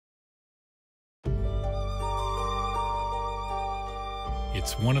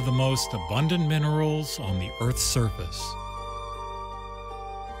It's one of the most abundant minerals on the Earth's surface.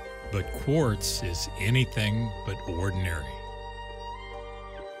 But quartz is anything but ordinary.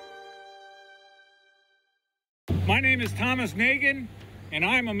 My name is Thomas Nagin, and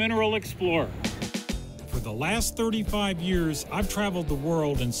I'm a mineral explorer. For the last 35 years, I've traveled the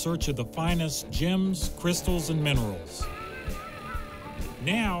world in search of the finest gems, crystals, and minerals.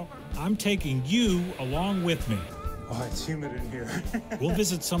 Now, I'm taking you along with me. Oh, it's humid in here. We'll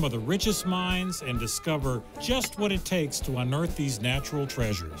visit some of the richest mines and discover just what it takes to unearth these natural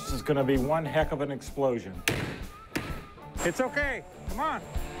treasures. This is gonna be one heck of an explosion. It's okay, come on.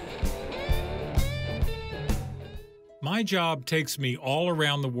 My job takes me all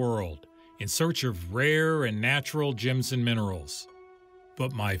around the world in search of rare and natural gems and minerals.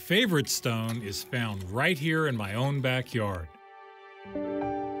 But my favorite stone is found right here in my own backyard.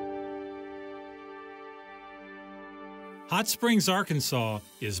 Hot Springs, Arkansas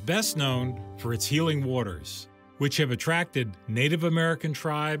is best known for its healing waters, which have attracted Native American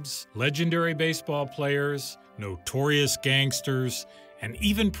tribes, legendary baseball players, notorious gangsters, and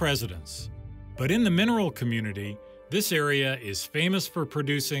even presidents. But in the mineral community, this area is famous for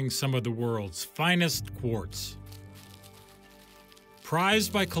producing some of the world's finest quartz.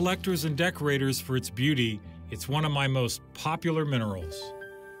 Prized by collectors and decorators for its beauty, it's one of my most popular minerals.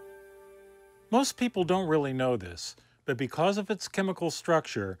 Most people don't really know this, but because of its chemical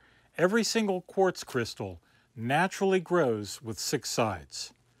structure, every single quartz crystal naturally grows with 6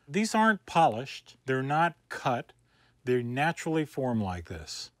 sides. These aren't polished, they're not cut, they naturally form like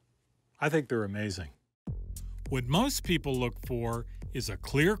this. I think they're amazing. What most people look for is a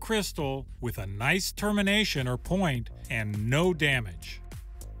clear crystal with a nice termination or point and no damage.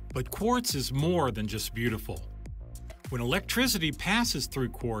 But quartz is more than just beautiful. When electricity passes through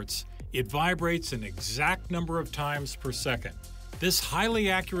quartz, it vibrates an exact number of times per second. This highly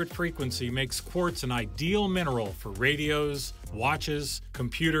accurate frequency makes quartz an ideal mineral for radios, watches,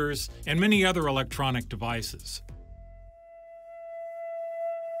 computers, and many other electronic devices.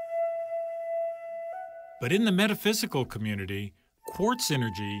 But in the metaphysical community, quartz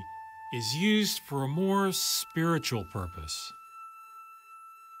energy is used for a more spiritual purpose.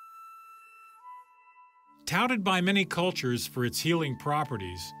 Touted by many cultures for its healing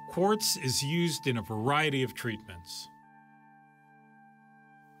properties, quartz is used in a variety of treatments.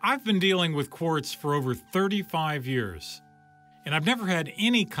 I've been dealing with quartz for over 35 years, and I've never had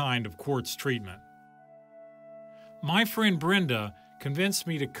any kind of quartz treatment. My friend Brenda convinced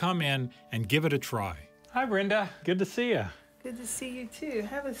me to come in and give it a try. Hi, Brenda. Good to see you. Good to see you too.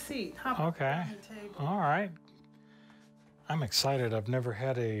 Have a seat. Hop Okay. on the table. All right. I'm excited. I've never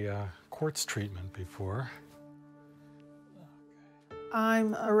had a quartz treatment before.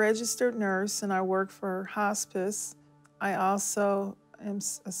 I'm a registered nurse and I work for hospice. I also am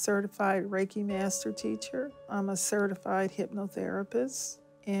a certified Reiki master teacher. I'm a certified hypnotherapist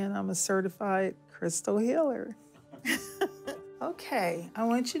and I'm a certified crystal healer. Okay, I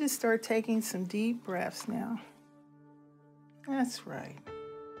want you to start taking some deep breaths now. That's right.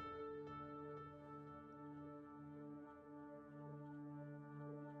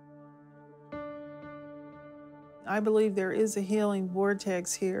 I believe there is a healing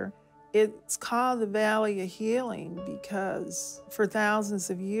vortex here. It's called the Valley of Healing because for thousands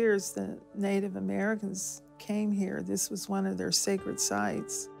of years, the Native Americans came here. This was one of their sacred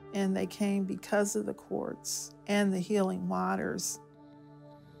sites, and they came because of the quartz and the healing waters.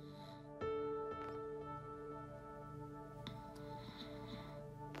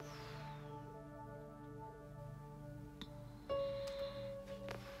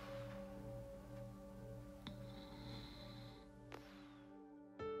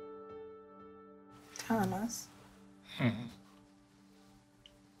 Thomas,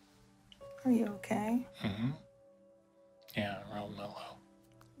 are you okay? Yeah, real mellow.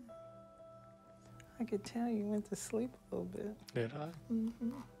 I could tell you went to sleep a little bit. Did I?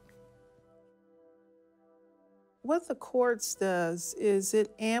 What the quartz does is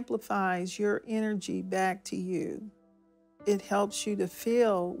it amplifies your energy back to you. It helps you to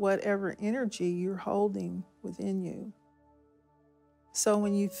feel whatever energy you're holding within you. So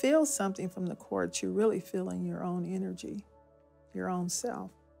when you feel something from the quartz, you're really feeling your own energy, your own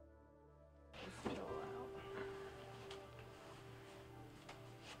self.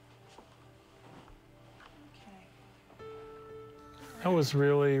 That was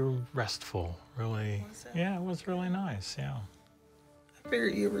really restful, really. Yeah, it was really nice, yeah. I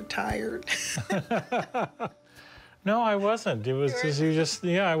figured you were tired. No, I wasn't. It was just,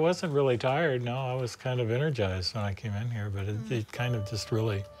 yeah, I wasn't really tired. No, I was kind of energized when I came in here, but it kind of just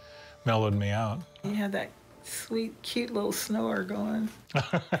really mellowed me out. You had that Sweet, cute little snore going.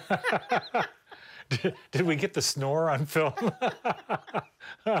 Did we get the snore on film?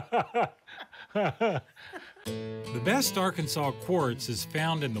 The best Arkansas quartz is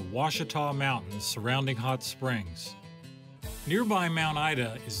found in the Ouachita Mountains surrounding Hot Springs. Nearby Mount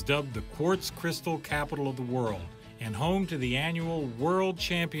Ida is dubbed the quartz crystal capital of the world and home to the annual World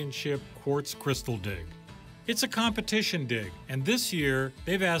Championship Quartz Crystal Dig. It's a competition dig, and this year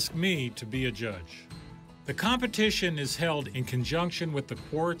they've asked me to be a judge. The competition is held in conjunction with the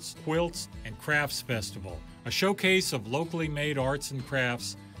Quartz, Quilts, and Crafts Festival, a showcase of locally made arts and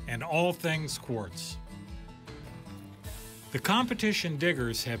crafts and all things quartz. The competition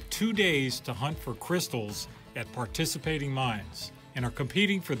diggers have 2 days to hunt for crystals at participating mines and are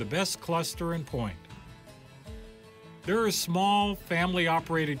competing for the best cluster and point. There are small,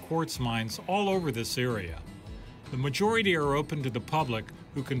 family-operated quartz mines all over this area. The majority are open to the public,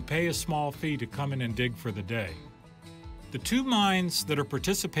 who can pay a small fee to come in and dig for the day. The 2 mines that are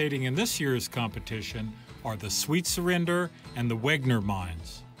participating in this year's competition are the Sweet Surrender and the Wegner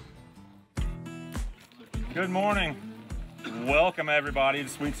mines. Good morning. Welcome everybody to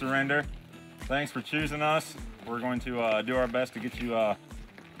Sweet Surrender. Thanks for choosing us. We're going to do our best to get you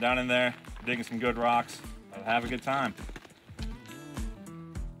down in there, digging some good rocks. Have a good time.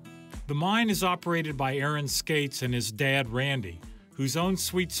 The mine is operated by Aaron Skates and his dad, Randy, who's owned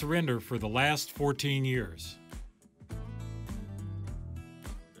Sweet Surrender for the last 14 years.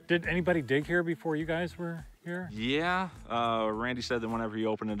 Did anybody dig here before you guys were here? Yeah, Randy said that whenever he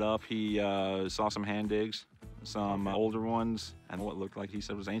opened it up, he saw some hand digs, some older ones, and what looked like he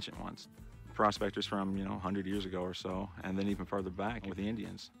said was ancient ones. Prospectors from, 100 years ago or so, and then even further back with the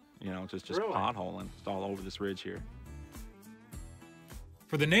Indians. Just Really? potholing all over this ridge here.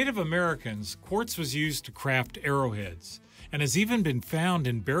 For the Native Americans, quartz was used to craft arrowheads and has even been found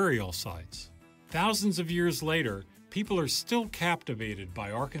in burial sites. Thousands of years later, people are still captivated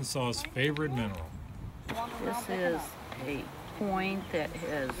by Arkansas's favorite mineral. This is a point that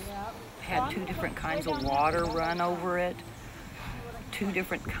has had 2 different kinds of water run over it, 2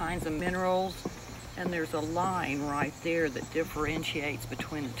 different kinds of minerals, and there's a line right there that differentiates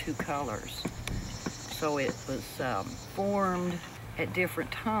between the 2 colors. So it was formed at different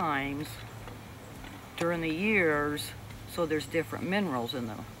times during the years, so there's different minerals in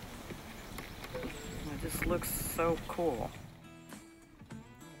them. It just looks so cool.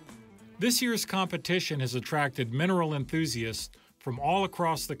 This year's competition has attracted mineral enthusiasts from all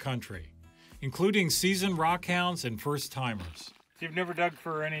across the country, including seasoned rockhounds and first-timers. You've never dug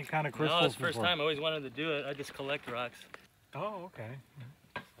for any kind of crystals No, it's the first before? time. I always wanted to do it. I just collect rocks. Oh, okay.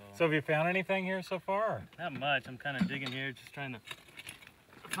 So have you found anything here so far? Not much. I'm kind of digging here, just trying to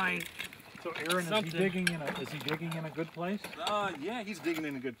find. So Aaron, Something. is he digging in a good place? Yeah, he's digging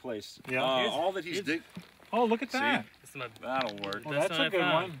in a good place. Yeah. All that he's digging. Oh, look at that. This is my, That'll work. Well, that's a what good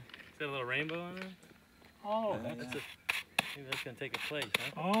I found. one. It's got a little rainbow on it. Oh, Maybe that's gonna take its place,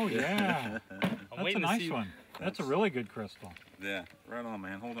 huh? oh yeah. I'm That's a waiting to nice see. one. That's a really good crystal. Yeah, right on,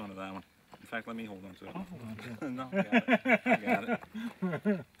 man. Hold on to that one. In fact, let me hold on to it. Oh, hold on. No, I got it. I got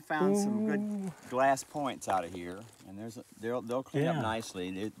it. Found some good glass points out of here, and they'll clean Yeah. up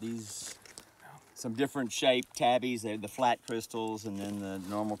nicely. These some different shaped tabbies. They're the flat crystals, and then the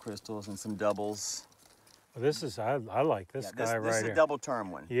normal crystals, and some doubles. Well, this is I like this guy this right is here. a double term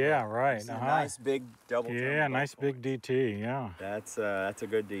one. Yeah, right. It's a nice big double term. Yeah, on nice both big points. DT. Yeah. That's a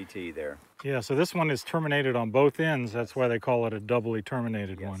good DT there. Yeah. So this one is terminated on both ends. That's why they call it a doubly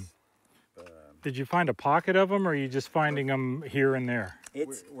terminated Yes. one. Did you find a pocket of them, or are you just finding them here and there?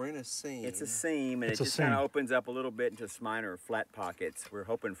 We're in a seam. It's a seam, and It's it a just kind of seam. opens up a little bit into some minor flat pockets. We're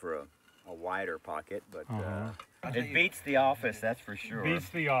hoping for a wider pocket, but it beats the office, that's for sure. Beats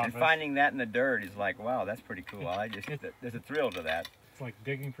the office. And finding that in the dirt is like, wow, that's pretty cool. There's a thrill to that. It's like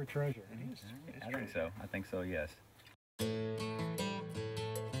digging for treasure. I think so. I think so. Yes.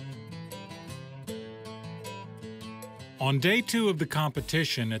 On day 2 of the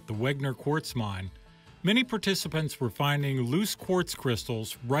competition at the Wegner Quartz Mine, many participants were finding loose quartz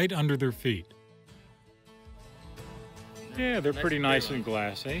crystals right under their feet. Yeah, they're pretty nice and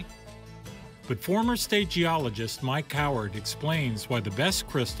glassy. But former state geologist Mike Howard explains why the best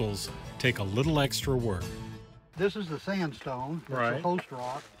crystals take a little extra work. This is the sandstone, it's Right. a host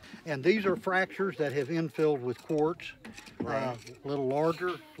rock, and these are fractures that have infilled with quartz, a little larger,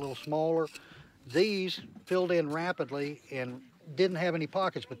 a little smaller. These filled in rapidly, and didn't have any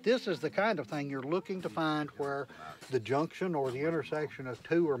pockets, but this is the kind of thing you're looking to find where the junction or the intersection of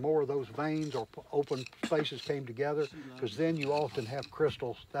two or more of those veins or open spaces came together, because then you often have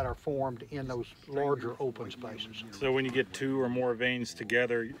crystals that are formed in those larger open spaces. So when you get two or more veins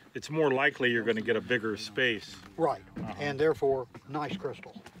together, it's more likely you're going to get a bigger space. Right, and therefore nice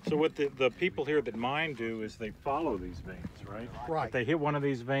crystal. So what the people here that mine do is they follow these veins, right? Right. If they hit one of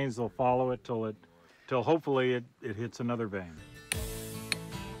these veins, they'll follow it till hopefully it hits another vein.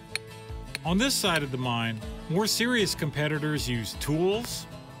 On this side of the mine, more serious competitors use tools,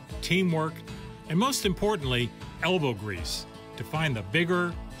 teamwork, and most importantly, elbow grease to find the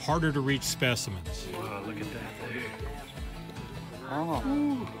bigger, harder to reach specimens. Wow, look at that there.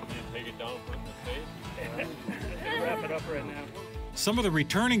 Oh. Take it down from the face. Wrap it up right now. Some of the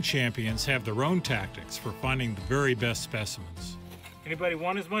returning champions have their own tactics for finding the very best specimens. Anybody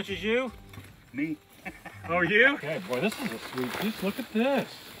want as much as you? Me. Oh, you? Okay, boy, this is a sweet piece. Look at this.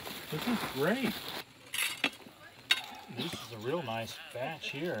 This is great. This is a real nice batch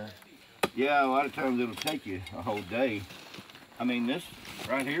here. Yeah, a lot of times it'll take you a whole day. I mean, this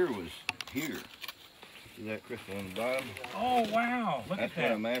right here was here. See that crystal on the bottom? Oh, wow. Look That's at that.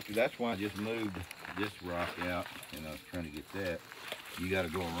 what I'm after. That's why I just moved this rock out, and I was trying to get that. You got to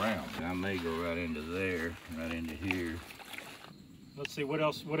go around. And I may go right into there, right into here. Let's see, what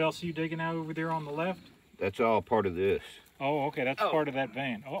else are you digging out over there on the left? That's all part of this. Oh, okay, that's part of that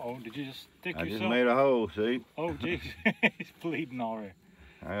vein. Uh-oh, did you just stick I yourself? just made a hole, see? Oh, geez, he's bleeding already.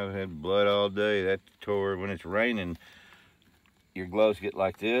 I've had blood all day. That tore. When it's raining, your gloves get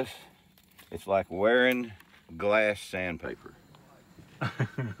like this. It's like wearing glass sandpaper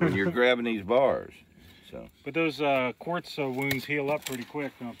when you're grabbing these bars. So. But those quartz wounds heal up pretty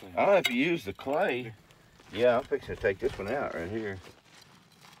quick, don't they? Oh, if you use the clay. Yeah, I'm fixing to take this one out right here.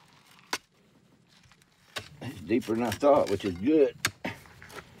 It's deeper than I thought, which is good.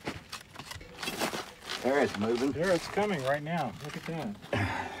 There, it's moving. There, it's coming right now. Look at that.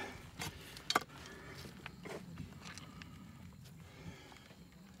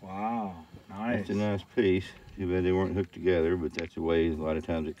 Wow, nice. That's a nice piece. Too bad they weren't hooked together, but that's the way a lot of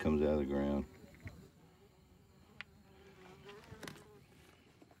times it comes out of the ground.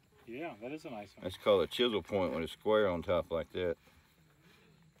 Yeah, that is a nice one. That's called a chisel point when it's square on top like that.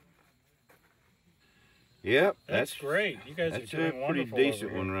 Yep, that's great. You guys are doing a pretty wonderful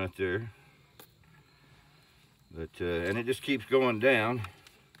decent over one here. right there. But and it just keeps going down.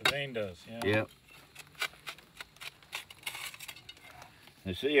 The vein does, yeah. Yep.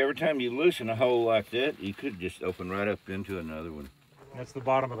 And see, every time you loosen a hole like that, you could just open right up into another one. That's the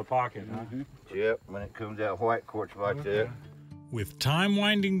bottom of the pocket, huh? Yep, when it comes out white quartz like that. With time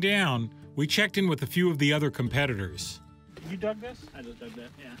winding down, we checked in with a few of the other competitors. You dug this? I just dug that,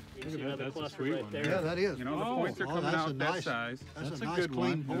 yeah. You can Look see at that, another that's a cluster sweet right one. there. Yeah, that is. You know, the points are coming that's out a that nice, size. That's a a nice good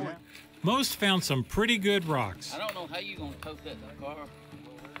clean one. point. Most found some pretty good rocks. I don't know how you gonna tote that in the car.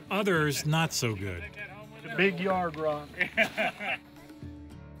 Others not so good. It's a big yard rock.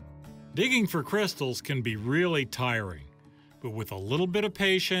 Digging for crystals can be really tiring, but with a little bit of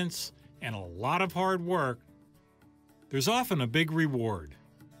patience and a lot of hard work, there's often a big reward.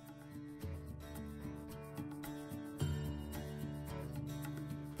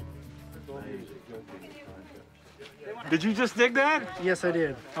 Did you just dig that? Yes, I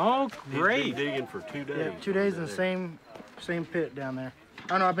did. Oh, great. He's been digging for 2 days. Yeah, 2 days in the same pit down there. I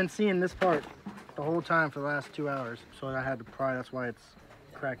don't know, I've been seeing this part the whole time for the last 2 hours, so I had to pry. That's why it's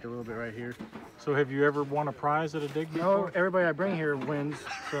cracked a little bit right here. So have you ever won a prize at a dig before? No, everybody I bring here wins,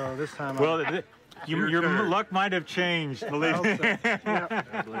 so this time Well, your luck might have changed, believe me. So. Yeah.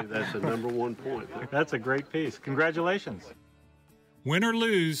 I believe that's the #1 point. That's a great piece. Congratulations. Win or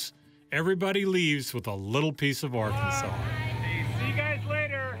lose, everybody leaves with a little piece of Arkansas. See you guys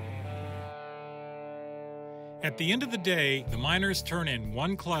later. At the end of the day, the miners turn in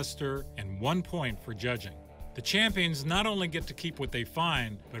 1 cluster and 1 point for judging. The champions not only get to keep what they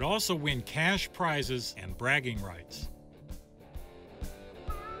find, but also win cash prizes and bragging rights.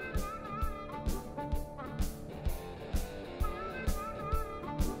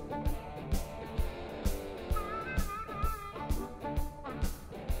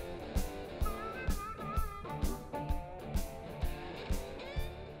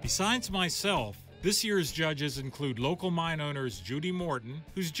 Besides myself, this year's judges include local mine owners Judy Morton,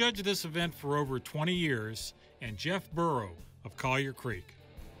 who's judged this event for over 20 years, and Jeff Burrow of Collier Creek.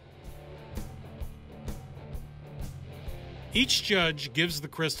 Each judge gives the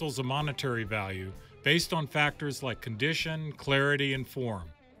crystals a monetary value based on factors like condition, clarity, and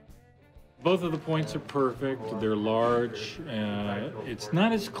form. Both of the points are perfect. They're large. It's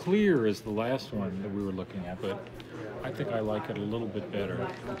not as clear as the last one that we were looking at, but I think I like it a little bit better,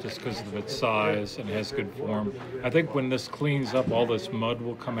 just because of its size and has good form. I think when this cleans up, all this mud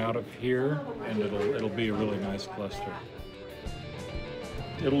will come out of here, and it'll be a really nice cluster.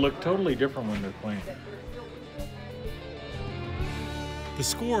 It'll look totally different when they're clean. The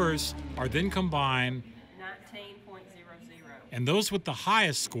scores are then combined, 19.00. and those with the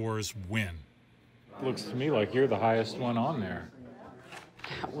highest scores win. Looks to me like you're the highest one on there.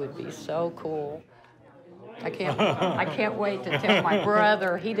 That would be so cool. I can't wait to tell my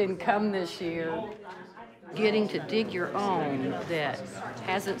brother he didn't come this year. Getting to dig your own that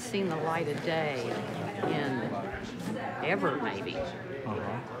hasn't seen the light of day in ever, maybe.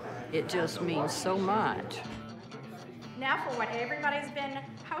 It just means so much. Now for what everybody's been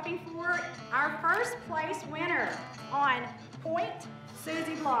hoping for, our first place winner on Point,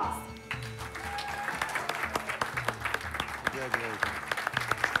 Susie Bloss. Congratulations.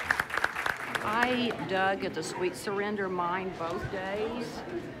 I dug at the Sweet Surrender mine both days.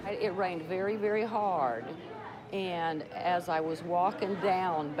 It rained very, very hard. And as I was walking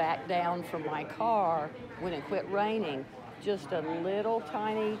back down from my car, when it quit raining, just a little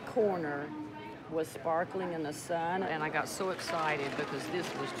tiny corner was sparkling in the sun, and I got so excited because this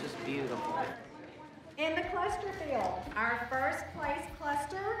was just beautiful. In the cluster field, our first place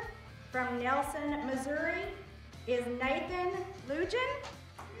cluster from Nelson, Missouri is Nathan Lugin.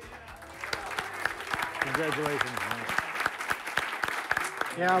 Congratulations, man.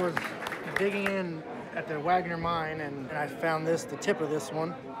 Yeah, I was digging in at the Wagner mine, and I found the tip of this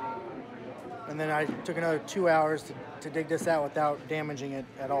one. And then I took another 2 hours to dig this out without damaging it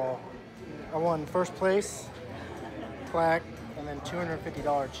at all. I won first place, plaque, and then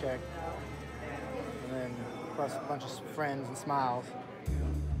 $250 check. And then plus a bunch of friends and smiles.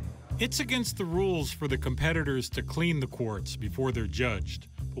 It's against the rules for the competitors to clean the quartz before they're judged,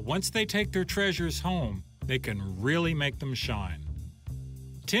 but once they take their treasures home, they can really make them shine.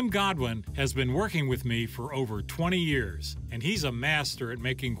 Tim Godwin has been working with me for over 20 years, and he's a master at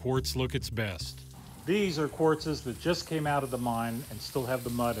making quartz look its best. These are quartzes that just came out of the mine and still have the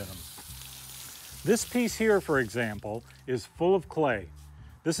mud in them. This piece here, for example, is full of clay.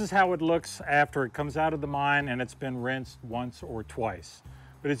 This is how it looks after it comes out of the mine and it's been rinsed once or twice.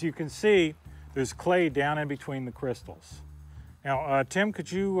 But as you can see, there's clay down in between the crystals. Now, Tim,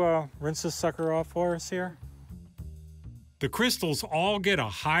 could you rinse this sucker off for us here? The crystals all get a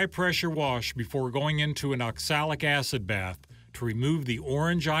high-pressure wash before going into an oxalic acid bath to remove the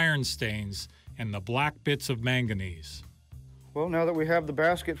orange iron stains and the black bits of manganese. Well, now that we have the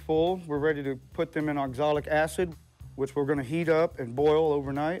basket full, we're ready to put them in oxalic acid, which we're going to heat up and boil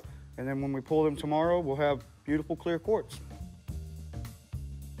overnight. And then when we pull them tomorrow, we'll have beautiful clear quartz.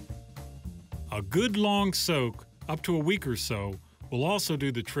 A good long soak, up to a week or so, will also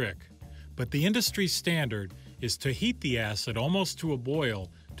do the trick. But the industry standard is to heat the acid almost to a boil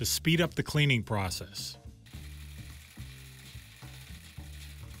to speed up the cleaning process.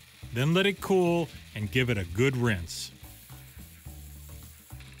 Then let it cool and give it a good rinse.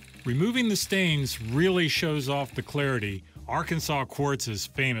 Removing the stains really shows off the clarity Arkansas quartz is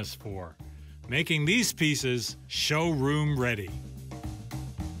famous for, making these pieces showroom ready.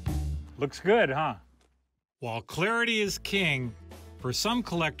 Looks good, huh? While clarity is king, for some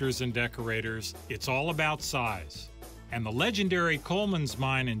collectors and decorators, it's all about size. And the legendary Coleman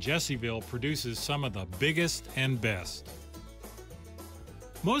Mine in Jesseville produces some of the biggest and best.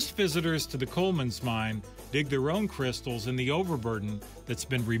 Most visitors to the Coleman Mine dig their own crystals in the overburden that's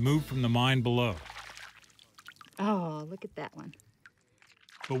been removed from the mine below. Oh, look at that one.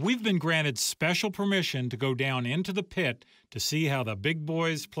 But we've been granted special permission to go down into the pit to see how the big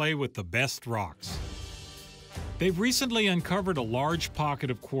boys play with the best rocks. They've recently uncovered a large pocket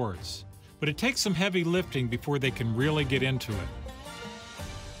of quartz, but it takes some heavy lifting before they can really get into it.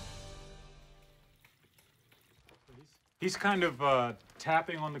 He's kind of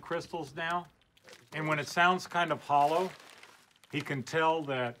tapping on the crystals now, and when it sounds kind of hollow, he can tell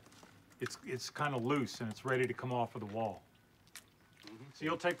that it's kind of loose and it's ready to come off of the wall. So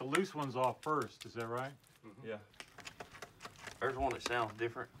you'll take the loose ones off first, is that right? Yeah. There's one that sounds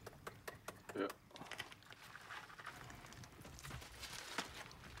different. Yeah.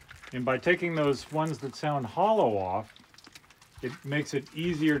 And by taking those ones that sound hollow off, it makes it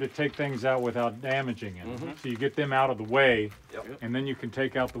easier to take things out without damaging it. So you get them out of the way, and then you can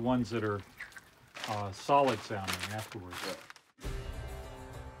take out the ones that are solid sounding afterwards.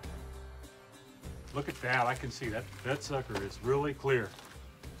 Look at that, I can see that. That sucker is really clear.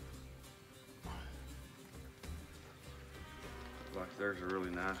 Like there's a really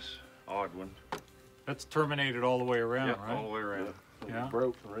nice, odd one. That's terminated all the way around, right? all the way around. Yeah.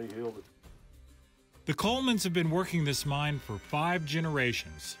 Broke and rehealed it. The Colemans have been working this mine for 5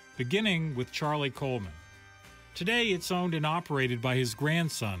 generations, beginning with Charlie Coleman. Today it's owned and operated by his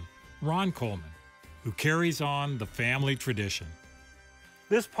grandson, Ron Coleman, who carries on the family tradition.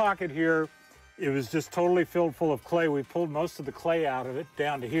 This pocket here, it was just totally filled full of clay. We pulled most of the clay out of it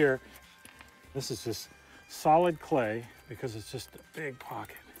down to here. This is just solid clay because it's just a big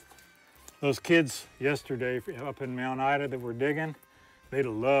pocket. Those kids yesterday up in Mount Ida that were digging, they'd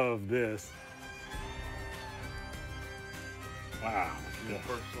love this. Wow. The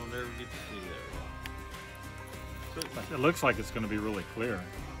first one to ever get to see that. It looks like it's going to be really clear.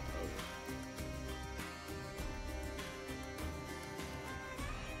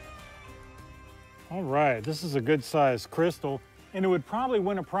 All right, this is a good sized crystal, and it would probably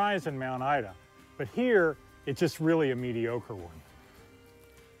win a prize in Mount Ida. But here, it's just really a mediocre one.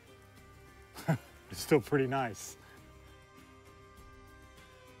 It's still pretty nice.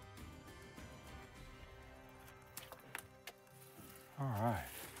 All right.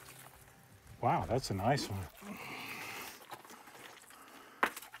 Wow, that's a nice one.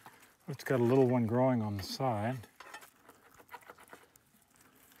 It's got a little one growing on the side.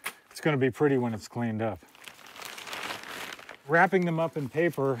 It's going to be pretty when it's cleaned up. Wrapping them up in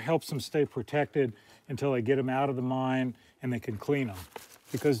paper helps them stay protected until they get them out of the mine and they can clean them.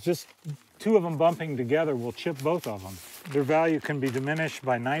 Because just 2 of them bumping together will chip both of them. Their value can be diminished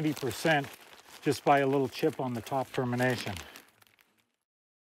by 90% just by a little chip on the top termination.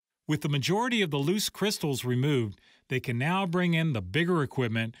 With the majority of the loose crystals removed, they can now bring in the bigger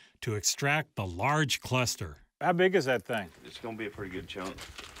equipment to extract the large cluster. How big is that thing? It's going to be a pretty good chunk.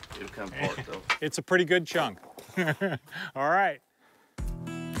 It'll come apart, though. It's a pretty good chunk. All right.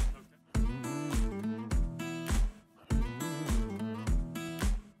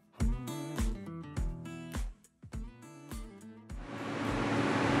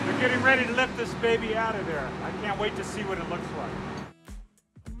 They're getting ready to lift this baby out of there. I can't wait to see what it looks like.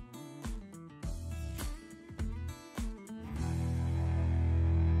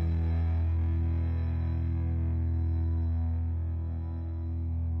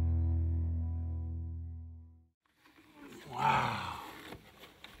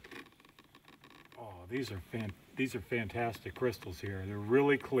 These are fantastic crystals here. They're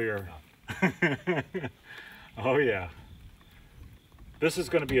really clear. Oh yeah. This is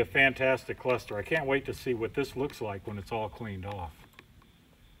going to be a fantastic cluster. I can't wait to see what this looks like when it's all cleaned off.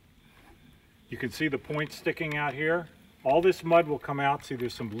 You can see the points sticking out here. All this mud will come out. See,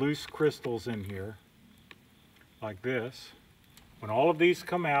 there's some loose crystals in here, like this. When all of these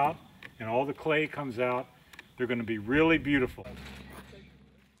come out and all the clay comes out, they're going to be really beautiful.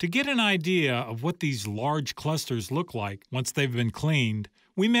 To get an idea of what these large clusters look like once they've been cleaned,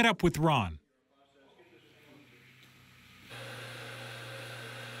 we met up with Ron.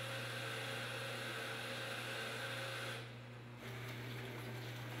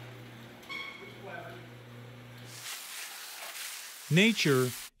 Nature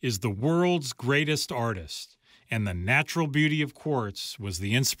is the world's greatest artist, and the natural beauty of quartz was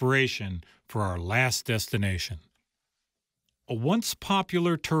the inspiration for our last destination. A once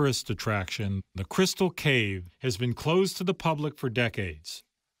popular tourist attraction, the Crystal Cave has been closed to the public for decades.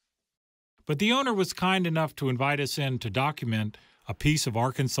 But the owner was kind enough to invite us in to document a piece of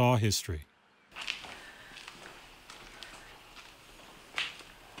Arkansas history.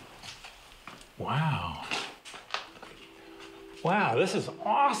 Wow. Wow, this is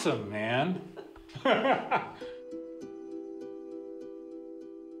awesome, man.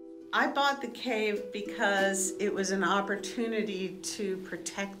 I bought the cave because it was an opportunity to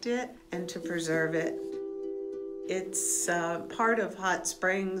protect it and to preserve it. It's part of Hot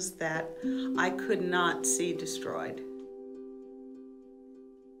Springs that I could not see destroyed.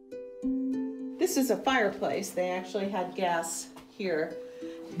 This is a fireplace. They actually had gas here.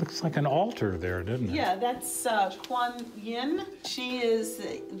 Looks like an altar there, doesn't it? Yeah, that's Kuan Yin. She is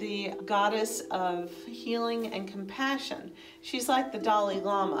the goddess of healing and compassion. She's like the Dalai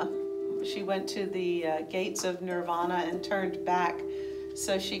Lama. She went to the gates of nirvana and turned back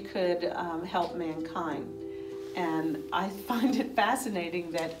so she could help mankind. And I find it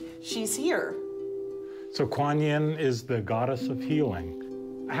fascinating that she's here. So Kuan Yin is the goddess of healing.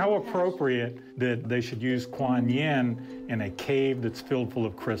 How appropriate that they should use Kuan Yin in a cave that's filled full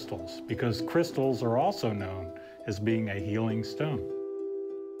of crystals, because crystals are also known as being a healing stone.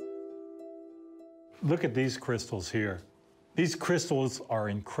 Look at these crystals here. These crystals are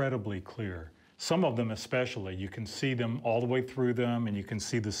incredibly clear. Some of them especially, you can see them all the way through them, and you can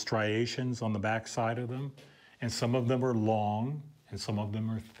see the striations on the back side of them. And some of them are long, and some of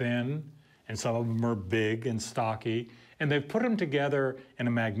them are thin, and some of them are big and stocky. And they've put them together in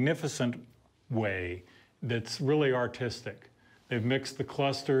a magnificent way that's really artistic. They've mixed the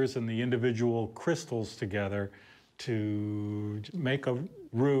clusters and the individual crystals together to make a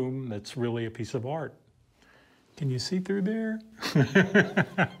room that's really a piece of art. Can you see through there? Wow,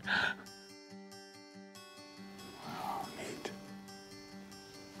 neat.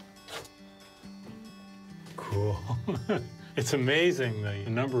 Cool. It's amazing the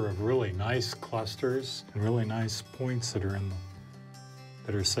number of really nice clusters and really nice points that are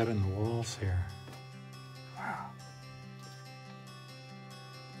set in the walls here. Wow.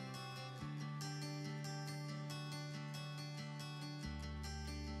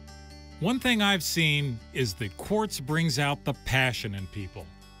 One thing I've seen is that quartz brings out the passion in people.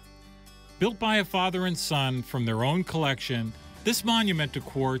 Built by a father and son from their own collection, this monument to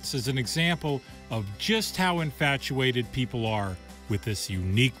quartz is an example of just how infatuated people are with this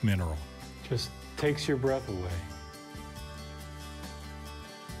unique mineral. Just takes your breath away.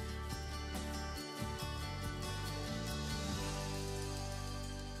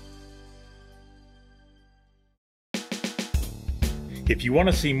 If you want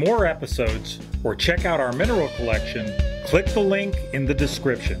to see more episodes or check out our mineral collection, click the link in the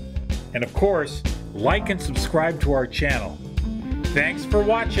description. And of course, like and subscribe to our channel. Thanks for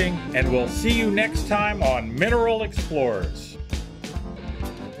watching, and we'll see you next time on Mineral Explorers.